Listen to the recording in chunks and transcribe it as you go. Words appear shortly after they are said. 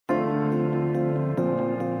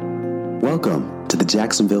Welcome to the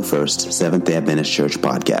Jacksonville First Seventh-day Adventist Church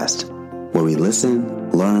podcast, where we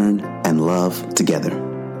listen, learn, and love together.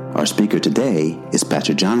 Our speaker today is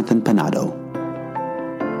Pastor Jonathan Panado.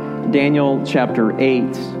 Daniel chapter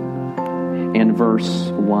 8 and verse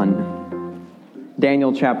 1.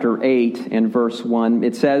 Daniel chapter 8 and verse 1.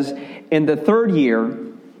 It says, "In the third year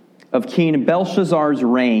of King Belshazzar's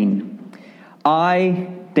reign, I,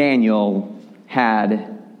 Daniel,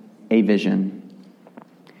 had a vision."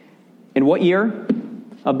 In what year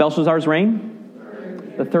of Belshazzar's reign?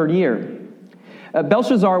 The third year.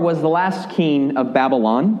 Belshazzar was the last king of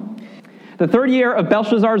Babylon. The third year of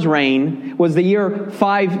Belshazzar's reign was the year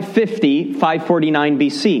 549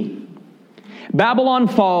 BC. Babylon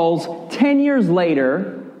falls 10 years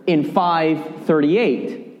later in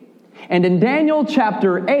 538. And in Daniel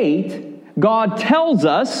chapter 8, God tells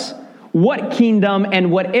us what kingdom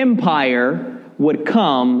and what empire would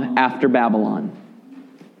come after Babylon.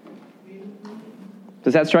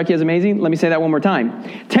 Does that strike you as amazing? Let me say that one more time.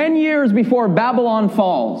 10 years before Babylon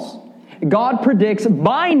falls, God predicts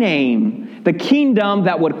by name the kingdom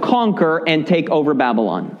that would conquer and take over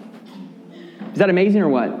Babylon. Is that amazing or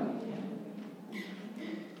what?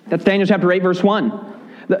 That's Daniel chapter 8, verse 1.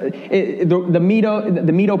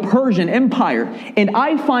 The Medo-Persian Empire. And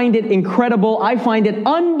I find it incredible, I find it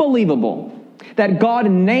unbelievable that God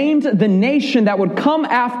named the nation that would come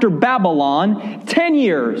after Babylon 10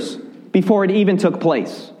 years before it even took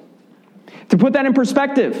place. To put that in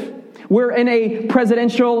perspective, we're in a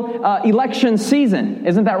presidential election season.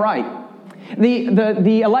 Isn't that right?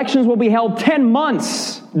 The elections will be held 10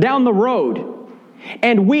 months down the road.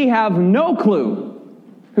 And we have no clue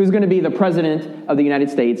who's going to be the president of the United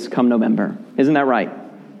States come November. Isn't that right?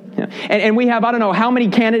 Yeah. And we have, I don't know how many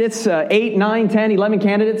candidates, 8, 9, 10, 11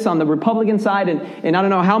 candidates on the Republican side, and I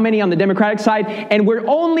don't know how many on the Democratic side. And we're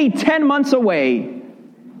only 10 months away.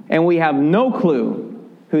 And we have no clue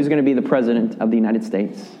who's going to be the president of the United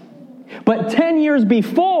States. But 10 years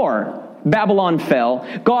before Babylon fell,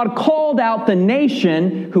 God called out the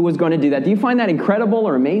nation who was going to do that. Do you find that incredible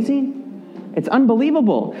or amazing? It's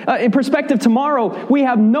unbelievable. In perspective, tomorrow, we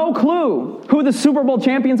have no clue who the Super Bowl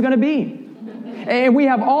champion is going to be. And we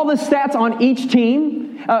have all the stats on each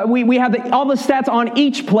team. We have all the stats on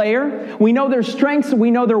each player. We know their strengths.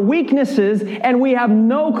 We know their weaknesses. And we have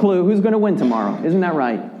no clue who's going to win tomorrow. Isn't that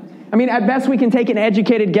right? I mean, at best we can take an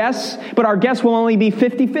educated guess, but our guess will only be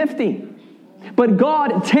 50-50. But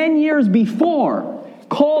God, 10 years before,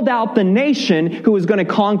 called out the nation who was going to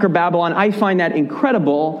conquer Babylon. I find that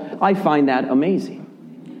incredible. I find that amazing.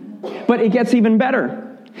 But it gets even better.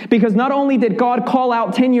 Because not only did God call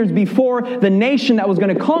out 10 years before the nation that was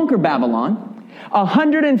going to conquer Babylon,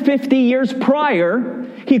 150 years prior,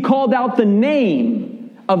 he called out the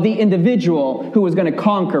name of the individual who was going to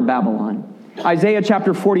conquer Babylon. Isaiah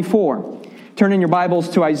chapter 44. Turn in your Bibles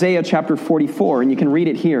to Isaiah chapter 44, and you can read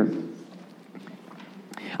it here.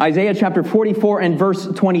 Isaiah chapter 44 and verse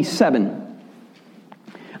 27.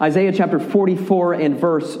 Isaiah chapter 44 and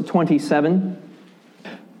verse 27.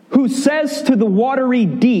 "Who says to the watery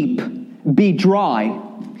deep, be dry,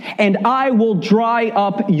 and I will dry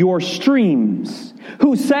up your streams.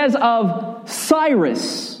 Who says of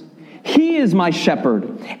Cyrus, he is my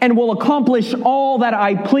shepherd, and will accomplish all that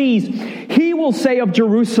I please. He will say of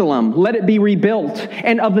Jerusalem, let it be rebuilt,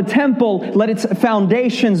 and of the temple, let its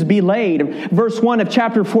foundations be laid." Verse 1 of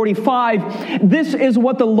chapter 45, "This is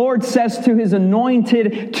what the Lord says to his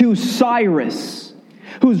anointed, to Cyrus,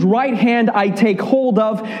 whose right hand I take hold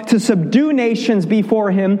of, to subdue nations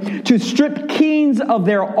before him, to strip kings of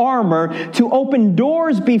their armor, to open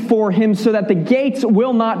doors before him so that the gates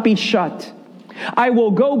will not be shut. I will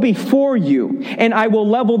go before you, and I will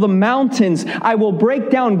level the mountains. I will break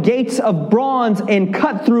down gates of bronze and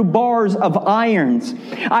cut through bars of irons.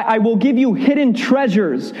 I will give you hidden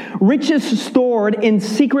treasures, riches stored in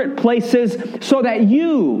secret places, so that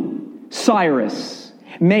you, Cyrus,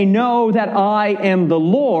 may know that I am the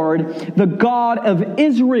Lord, the God of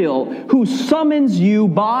Israel, who summons you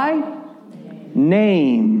by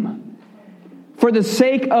name. For the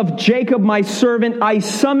sake of Jacob, my servant, I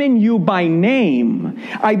summon you by name.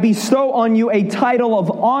 I bestow on you a title of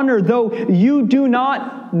honor, though you do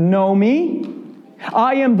not know me.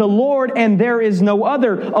 I am the Lord, and there is no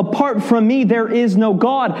other. Apart from me, there is no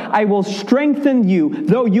God. I will strengthen you,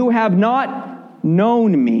 though you have not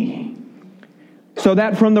known me. So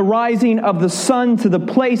that from the rising of the sun to the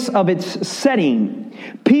place of its setting,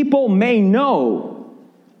 people may know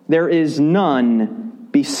there is none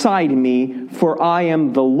beside me, for I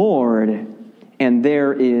am the Lord, and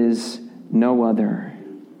there is no other."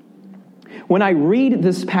 When I read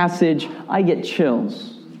this passage, I get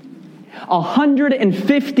chills.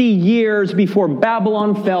 150 years before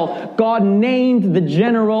Babylon fell, God named the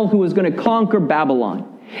general who was going to conquer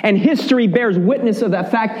Babylon. And history bears witness of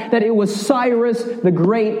that fact, that it was Cyrus the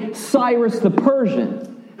Great, Cyrus the Persian,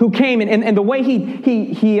 who came. And the way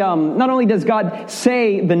he not only does God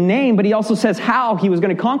say the name, but he also says how he was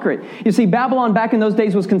going to conquer it. You see, Babylon back in those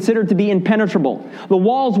days was considered to be impenetrable. The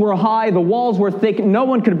walls were high, the walls were thick, no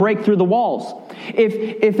one could break through the walls.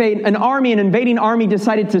 If an invading army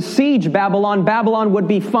decided to siege Babylon, Babylon would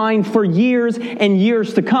be fine for years and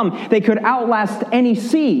years to come. They could outlast any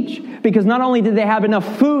siege, because not only did they have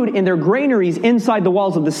enough food in their granaries inside the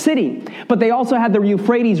walls of the city, but they also had the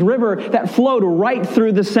Euphrates River that flowed right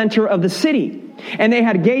through the center of the city. And they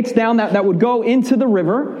had gates down that would go into the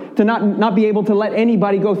river to not be able to let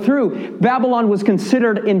anybody go through. Babylon was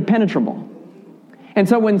considered impenetrable. And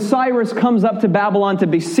so when Cyrus comes up to Babylon to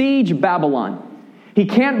besiege Babylon, he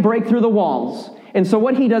can't break through the walls. And so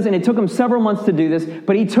what he does, and it took him several months to do this,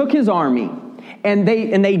 but he took his army and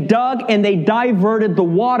they dug and they diverted the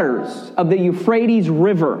waters of the Euphrates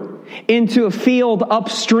River into a field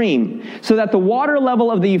upstream, so that the water level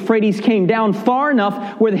of the Euphrates came down far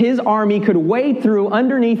enough where his army could wade through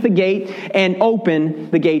underneath the gate and open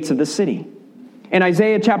the gates of the city. And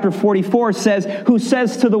Isaiah chapter 44 says, "Who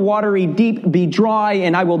says to the watery deep, be dry,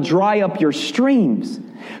 and I will dry up your streams?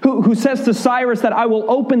 Who says to Cyrus that I will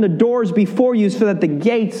open the doors before you so that the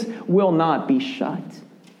gates will not be shut?"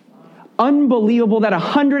 Unbelievable that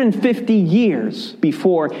 150 years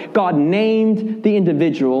before, God named the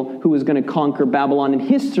individual who was going to conquer Babylon, and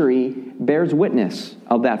history bears witness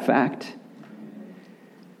of that fact.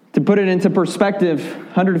 To put it into perspective,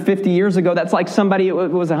 150 years ago, that's like somebody, it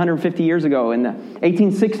was 150 years ago in the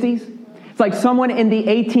 1860s. It's like someone in the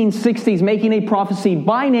 1860s making a prophecy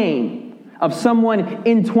by name of someone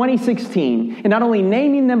in 2016, and not only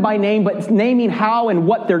naming them by name, but naming how and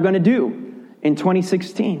what they're going to do in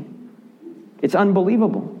 2016. It's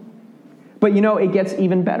unbelievable. But it gets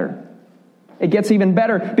even better. It gets even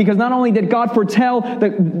better because not only did God foretell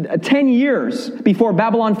 10 years before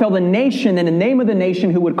Babylon fell, the nation and the name of the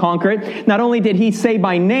nation who would conquer it, not only did he say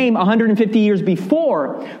by name 150 years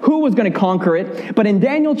before who was going to conquer it, but in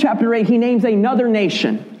Daniel chapter 8, he names another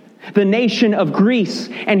nation, the nation of Greece.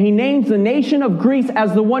 And he names the nation of Greece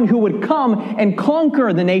as the one who would come and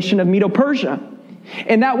conquer the nation of Medo-Persia.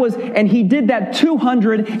 And he did that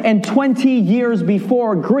 220 years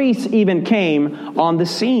before Greece even came on the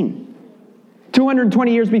scene.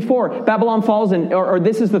 220 years before Babylon falls, or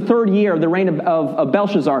this is the third year of the reign of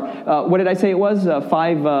Belshazzar. What did I say it was?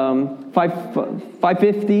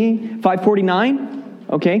 550, 549?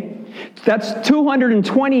 Okay. That's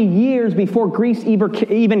 220 years before Greece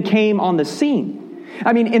even came on the scene.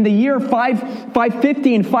 I mean, in the year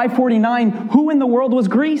 550 and 549, who in the world was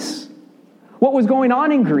Greece? What was going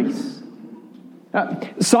on in Greece?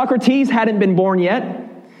 Socrates hadn't been born yet.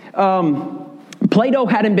 Plato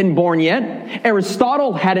hadn't been born yet.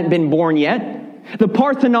 Aristotle hadn't been born yet. The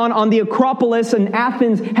Parthenon on the Acropolis in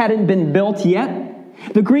Athens hadn't been built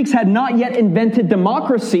yet. The Greeks had not yet invented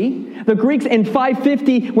democracy. The Greeks in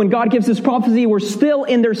 550, when God gives this prophecy, were still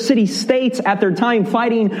in their city-states at their time,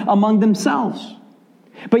 fighting among themselves.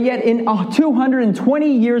 But yet in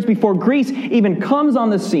 220 years before Greece even comes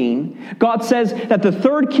on the scene, God says that the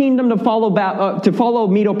third kingdom to follow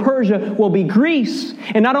Medo-Persia will be Greece.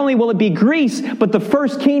 And not only will it be Greece, but the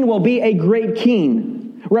first king will be a great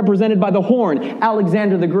king, represented by the horn,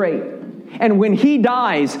 Alexander the Great. And when he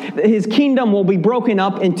dies, his kingdom will be broken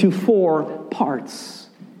up into 4 parts.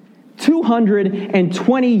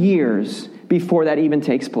 220 years before that even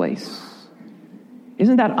takes place.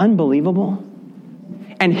 Isn't that unbelievable?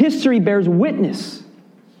 And history bears witness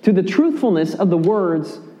to the truthfulness of the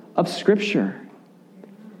words of Scripture.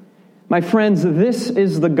 My friends, this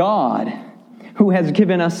is the God who has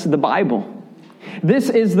given us the Bible.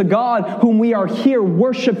 This is the God whom we are here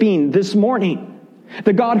worshiping this morning.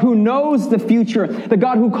 The God who knows the future, the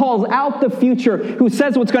God who calls out the future, who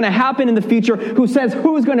says what's going to happen in the future, who says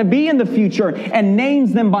who's going to be in the future, and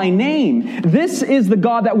names them by name. This is the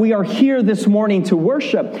God that we are here this morning to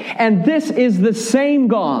worship. And this is the same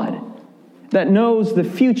God that knows the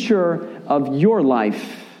future of your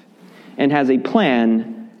life and has a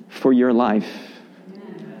plan for your life.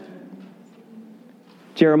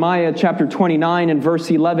 Jeremiah chapter 29 and verse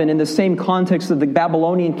 11, in the same context of the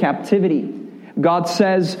Babylonian captivity, God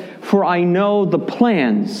says, "For I know the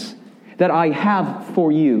plans that I have for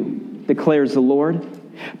you, declares the Lord.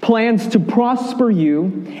 Plans to prosper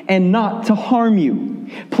you and not to harm you.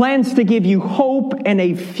 Plans to give you hope and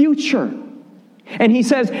a future." And he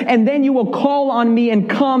says, and then you will call on me and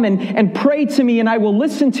come and pray to me, and I will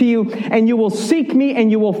listen to you, and you will seek me,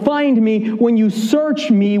 and you will find me when you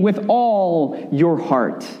search me with all your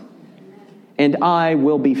heart. And I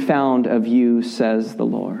will be found of you, says the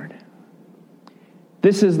Lord.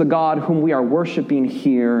 This is the God whom we are worshiping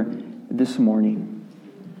here this morning.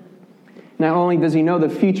 Not only does he know the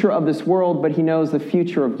future of this world, but he knows the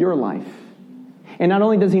future of your life. And not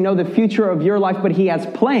only does he know the future of your life, but he has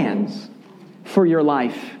plans for your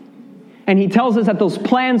life. And he tells us that those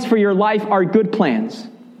plans for your life are good plans.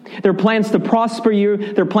 They're plans to prosper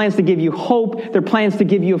you. They're plans to give you hope. They're plans to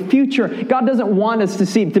give you a future. God doesn't want us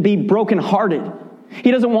to be brokenhearted.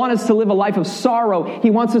 He doesn't want us to live a life of sorrow. He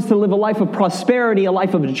wants us to live a life of prosperity, a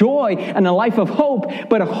life of joy, and a life of hope.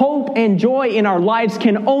 But hope and joy in our lives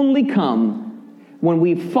can only come when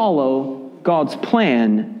we follow God's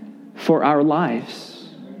plan for our lives.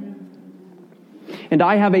 And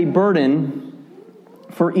I have a burden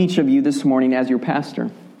for each of you this morning as your pastor.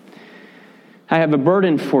 I have a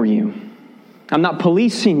burden for you. I'm not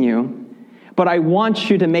policing you, but I want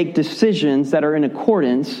you to make decisions that are in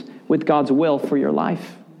accordance with God's will for your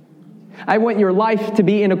life. I want your life to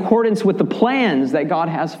be in accordance with the plans that God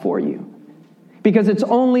has for you. Because it's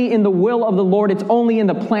only in the will of the Lord, it's only in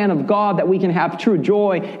the plan of God that we can have true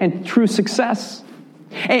joy and true success.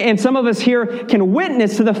 And some of us here can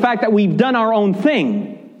witness to the fact that we've done our own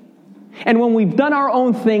thing. And when we've done our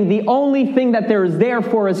own thing, the only thing that there is there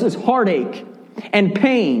for us is heartache and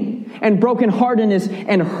pain and brokenheartedness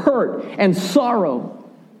and hurt and sorrow.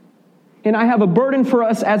 And I have a burden for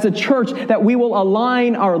us as a church that we will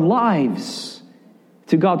align our lives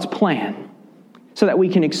to God's plan so that we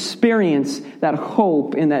can experience that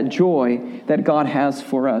hope and that joy that God has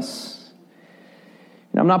for us.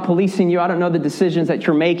 And I'm not policing you. I don't know the decisions that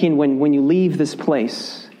you're making when you leave this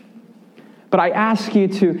place. But I ask you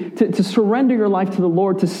to surrender your life to the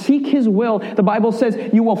Lord, to seek His will. The Bible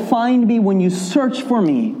says, you will find me when you search for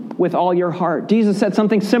me with all your heart. Jesus said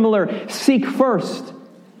something similar. Seek first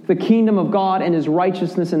the kingdom of God and His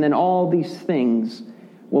righteousness, and then all these things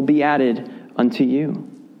will be added unto you.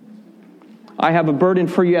 I have a burden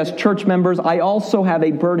for you as church members. I also have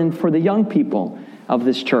a burden for the young people of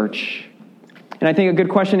this church. And I think a good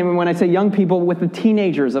question when I say young people, with the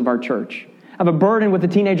teenagers of our church. I have a burden with the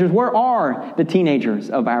teenagers. Where are the teenagers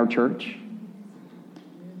of our church?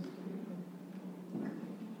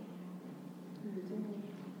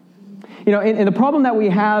 You know, and the problem that we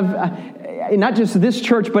have, not just this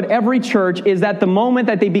church, but every church, is that the moment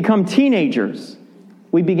that they become teenagers,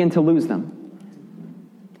 we begin to lose them.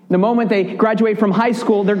 The moment they graduate from high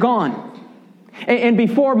school, they're gone. And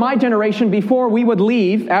before my generation, before we would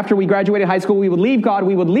leave, after we graduated high school, we would leave God,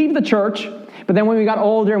 we would leave the church, but then when we got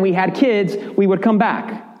older and we had kids, we would come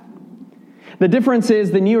back. The difference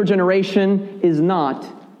is the newer generation is not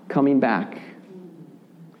coming back.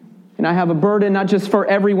 And I have a burden not just for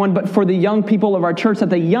everyone, but for the young people of our church, that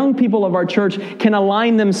the young people of our church can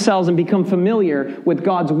align themselves and become familiar with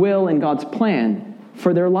God's will and God's plan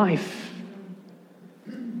for their life.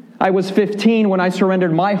 I was 15 when I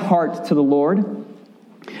surrendered my heart to the Lord.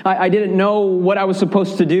 I didn't know what I was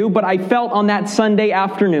supposed to do, but I felt on that Sunday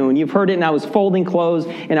afternoon, you've heard it, and I was folding clothes,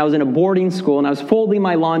 and I was in a boarding school, and I was folding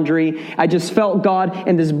my laundry. I just felt God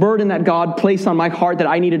and this burden that God placed on my heart that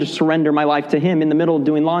I needed to surrender my life to Him in the middle of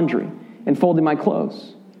doing laundry and folding my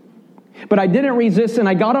clothes. But I didn't resist, and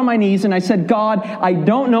I got on my knees, and I said, God, I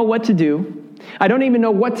don't know what to do. I don't even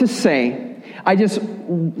know what to say. I just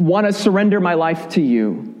want to surrender my life to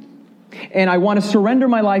you. And I want to surrender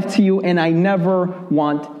my life to you, and I never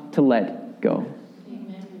want to let go.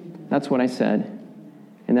 Amen. That's what I said.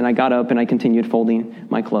 And then I got up and I continued folding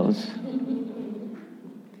my clothes.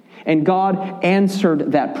 And God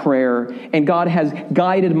answered that prayer, and God has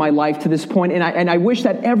guided my life to this point. And I wish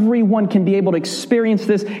that everyone can be able to experience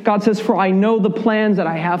this. God says, for I know the plans that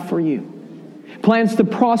I have for you. Plans to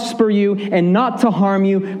prosper you and not to harm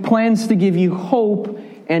you. Plans to give you hope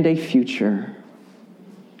and a future.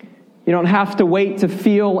 You don't have to wait to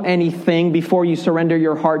feel anything before you surrender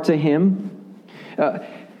your heart to Him.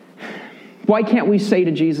 Why can't we say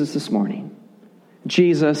to Jesus this morning,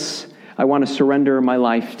 Jesus, I want to surrender my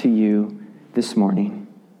life to you this morning.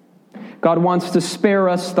 God wants to spare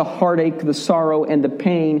us the heartache, the sorrow, and the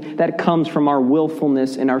pain that comes from our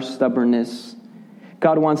willfulness and our stubbornness.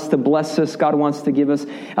 God wants to bless us. God wants to give us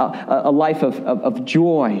a life of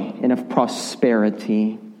joy and of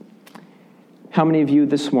prosperity. How many of you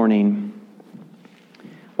this morning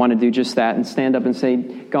want to do just that and stand up and say,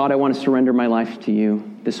 God, I want to surrender my life to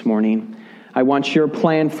you this morning. I want your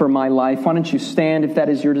plan for my life. Why don't you stand if that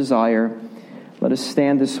is your desire? Let us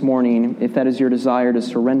stand this morning, if that is your desire, to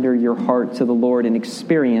surrender your heart to the Lord and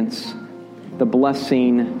experience the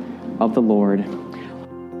blessing of the Lord.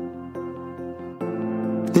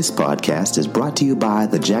 This podcast is brought to you by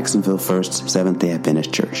the Jacksonville First Seventh-day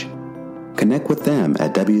Adventist Church. Connect with them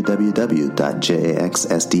at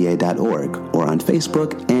www.jaxsda.org or on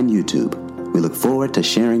Facebook and YouTube. We look forward to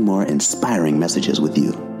sharing more inspiring messages with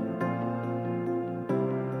you.